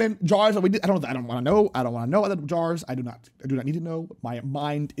 Welcome in, jars. I don't want to know. I don't want to know other jars. I do not need to know. My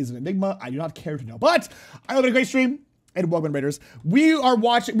mind is an enigma. I do not care to know. But I hope it was a great stream. And welcome in, Raiders. We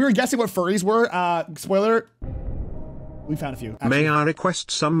were guessing what furries were. Spoiler. We found a few. Actually. May I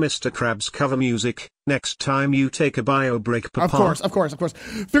request some Mr. Krabs cover music next time you take a bio break, Papa? Of course.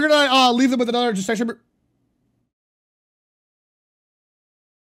 Figured I'd leave them with another Just Chatting streamer. Did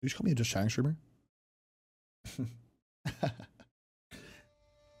you just call me a Just Chatting streamer?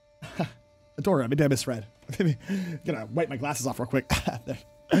 Adora, maybe I misread. I'm gonna wipe my glasses off real quick. There.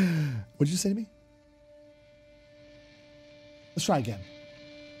 What did you say to me? Let's try again.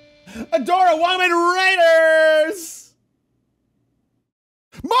 Adora, welcome in, Raiders!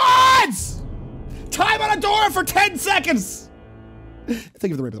 Mods! Time on Adora for 10 seconds! Thank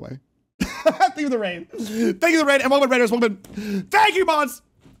you for the raid, by the way. Thank you for the raid. Thank you for the raid, and welcome in, Raiders. Welcome in. Thank you, mods!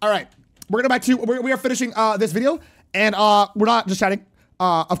 All right, we're going to we are finishing this video, and we're not just chatting.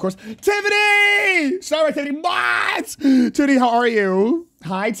 Of course. Tiffany! Shout out Tiffany. Mods! Tiffany, how are you?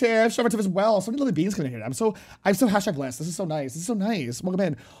 Hi, Tiff. Shout out Tiff as well. So many lovely beans coming in here. I'm so hashtag blessed. This is so nice. Welcome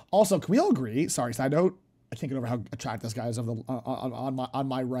in. Also, can we all agree? Sorry, side note. I can't get over how attractive this guy is on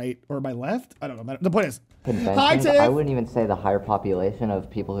my right or my left. I don't know. The point is, hi, Tiff. I wouldn't even say the higher population of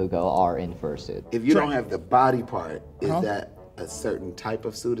people who go are in fursuit. If you don't have the body part, is that a certain type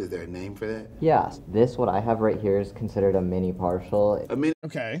of suit? Is there a name for that? Yeah, what I have right here is considered a mini partial.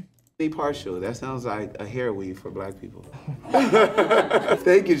 Okay. Mini partial. That sounds like a hair weave for black people.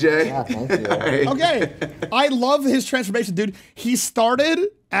 Thank you, Jay. Yeah, thank you. Right. Okay. I love his transformation, dude. He started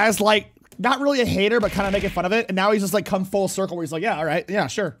as like not really a hater, but kind of making fun of it, and now he's just like come full circle where he's like, yeah, all right, yeah,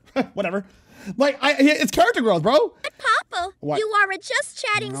 sure, whatever. Like, it's character growth, bro. Papa, what? You are a Just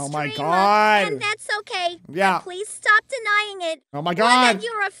Chatting streamer. Oh my streamer, God. and that's okay. Yeah. But please stop denying it. Oh my Or God. that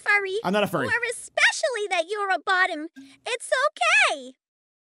you're a furry. I'm not a furry. Or especially that you're a bottom. It's okay.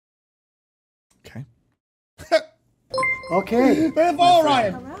 Okay. Okay. Follow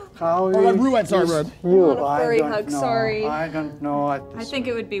Ryan. Ruin, sorry, Ruin. You. Furry hug, sorry. I don't know. I think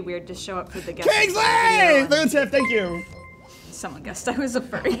it would be weird to show up for the guest. Kingsley! Thank you. Someone guessed I was a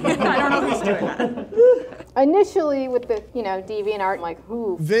furry. I don't know who's doing that. Initially, with the DeviantArt, I'm like,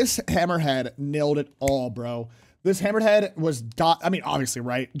 who? This hammerhead nailed it all, bro. This hammerhead was, obviously,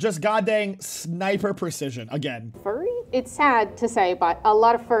 right? Just goddamn sniper precision again. Furry? It's sad to say, but a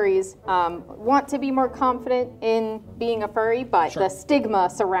lot of furries want to be more confident in being a furry, but the stigma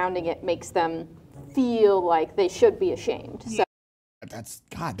surrounding it makes them feel like they should be ashamed. So that's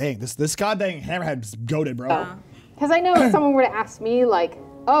goddamn. This goddamn hammerhead's goated, bro. Because I know if someone were to ask me, like,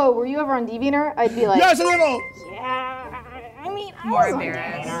 oh, were you ever on DeviantArt? I'd be like, yes, a little. Yeah, I mean, I more was on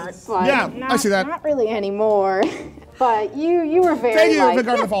embarrassed. DeviantArt, but yeah, I see that. Not really anymore. But you were very Thank you, like,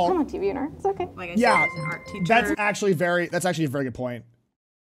 Vanguard yeah, of the Fall. come on, DeviantArt, it's okay. Like I yeah, said, as an art teacher. that's actually a very good point.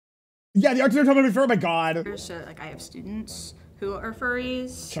 Yeah, the art teacher told me before. Oh my God. So, like, I have students who are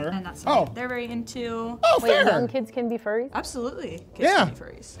furries, sure. and that's something they're very into. Oh, fair. Young kids can be furries? Absolutely. Kids can be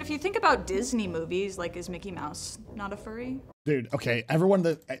furries. If you think about Disney movies, like, is Mickey Mouse not a furry? Dude, okay, is everyone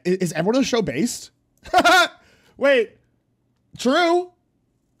on the show based? Wait, true.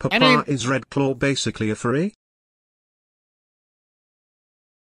 Papa, is Red Claw basically a furry?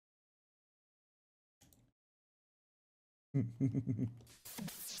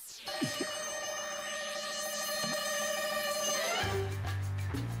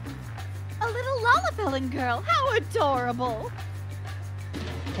 spelling girl. How adorable.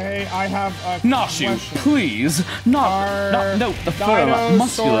 Hey, I have a Not you, question. please. Not the firm,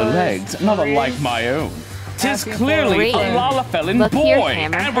 muscular legs, not furries unlike my own. Tis asking clearly for a a Lalafellin Look boy, here,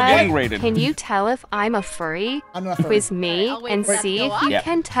 and we're Hammerhead. getting rated. Can you tell if I'm a furry? I'm not a furry. Quiz me and see if you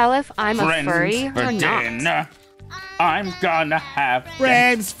can tell if I'm a Friends furry for or not. dinner. I'm gonna have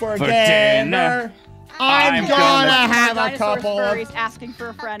Friends for dinner. I'm gonna have a couple of furries asking for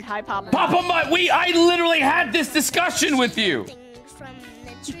a friend. Hi, Papa. PapaMutt, I literally had this discussion with you.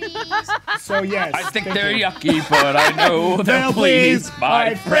 So yes, I think they're yucky, but I know they'll please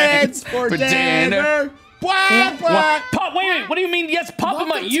my friends for dinner. What? Wait, what do you mean? Yes,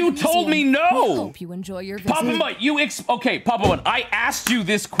 PapaMutt, you told me no. Hope you enjoy your visit. PapaMutt, okay, PapaMutt, I asked you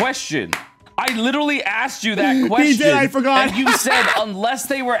this question. I literally asked you that question. He did, I forgot. And you said, unless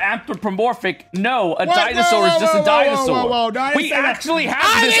they were anthropomorphic, no, a dinosaur is just a dinosaur. No, we actually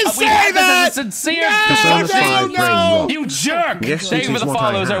have this. didn't We say have that. this as a sincere No. You jerk! Yes, Thank you for the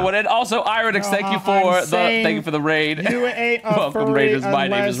follows, everyone. And also, Ironix, thank you for the raid. You ain't a Welcome, furry Raiders. My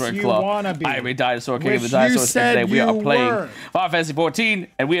name is unless Red you Claw. wanna be. I am a dinosaur king of the Which dinosaurs. you said Today we are you playing were. Final Fantasy 14,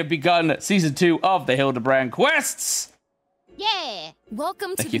 and we have begun Season 2 of the Hildebrand Quests. Yeah.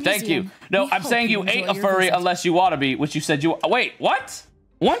 Welcome to Thank you, the thank you. museum. No, We I'm hope saying you enjoy ain't a your furry visit. unless you want to be, which you said you. Wait, what?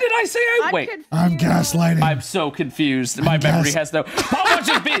 When did I say wait? I'm gaslighting. I'm so confused. My memory has no.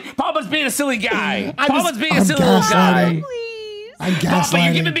 Papa's being a silly guy. Papa's being a silly little guy. I'm Papa,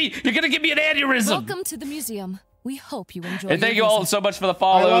 gaslighting. you're gonna give me an aneurysm. Welcome to the museum. We hope you enjoy. And thank you your all visit. so much for the I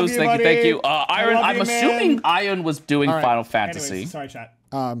follows. love you, Thank you. buddy. Iron, I love I'm you, assuming man. Iron was doing All right. Final Fantasy. Anyways, sorry, chat.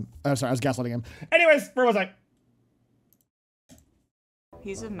 I'm sorry, I was gaslighting him. Anyways, where was I?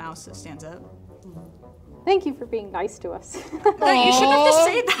 He's a mouse that stands up. Thank you for being nice to us. No, you shouldn't have to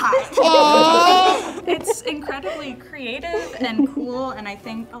say that. It's incredibly creative and cool, and I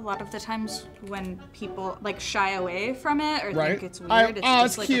think a lot of the times when people like shy away from it or Right. think it's weird, it's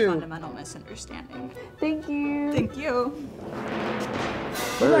just like cute. a fundamental misunderstanding. Thank you. Thank you.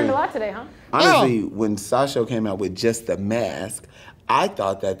 We learned a lot today, huh? Honestly, when Sasha came out with just the mask, I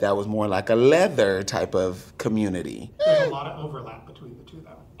thought that was more like a leather type of community. There's a lot of overlap between the two,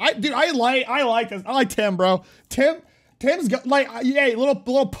 though. I like this. I like Tim, bro. Tim's got like, yay, little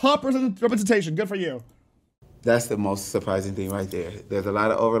pup representation. Good for you. That's the most surprising thing right there. There's a lot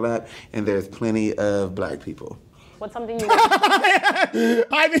of overlap, and there's plenty of black people. What's something you?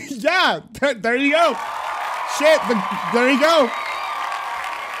 I mean, yeah. There you go. Shit. There you go.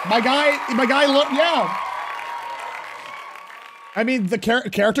 My guy. Look, yeah. I mean, the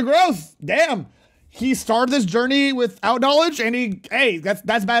character growth. Damn. He started this journey without knowledge, and hey, that's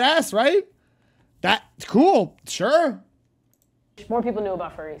badass, right? That's cool. Sure. More people knew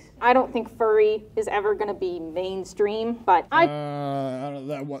about furries. I don't think furry is ever going to be mainstream, but I don't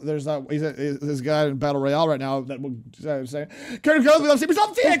know, there's this guy in Battle Royale right now that will say, character growth without seeing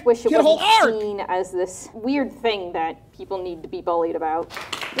yourself. just wish it Get a whole wasn't arc. seen as this weird thing that people need to be bullied about.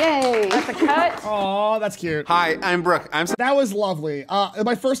 Yay! That's a cut. Oh, that's cute. Hi, I'm Brooke. That was lovely.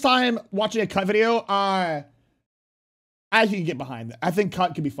 My first time watching a cut video, I can get behind that. I think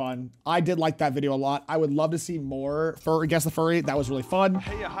cut could be fun. I did like that video a lot. I would love to see more for Guess the Furry. That was really fun.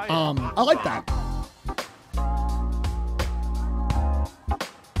 I like that.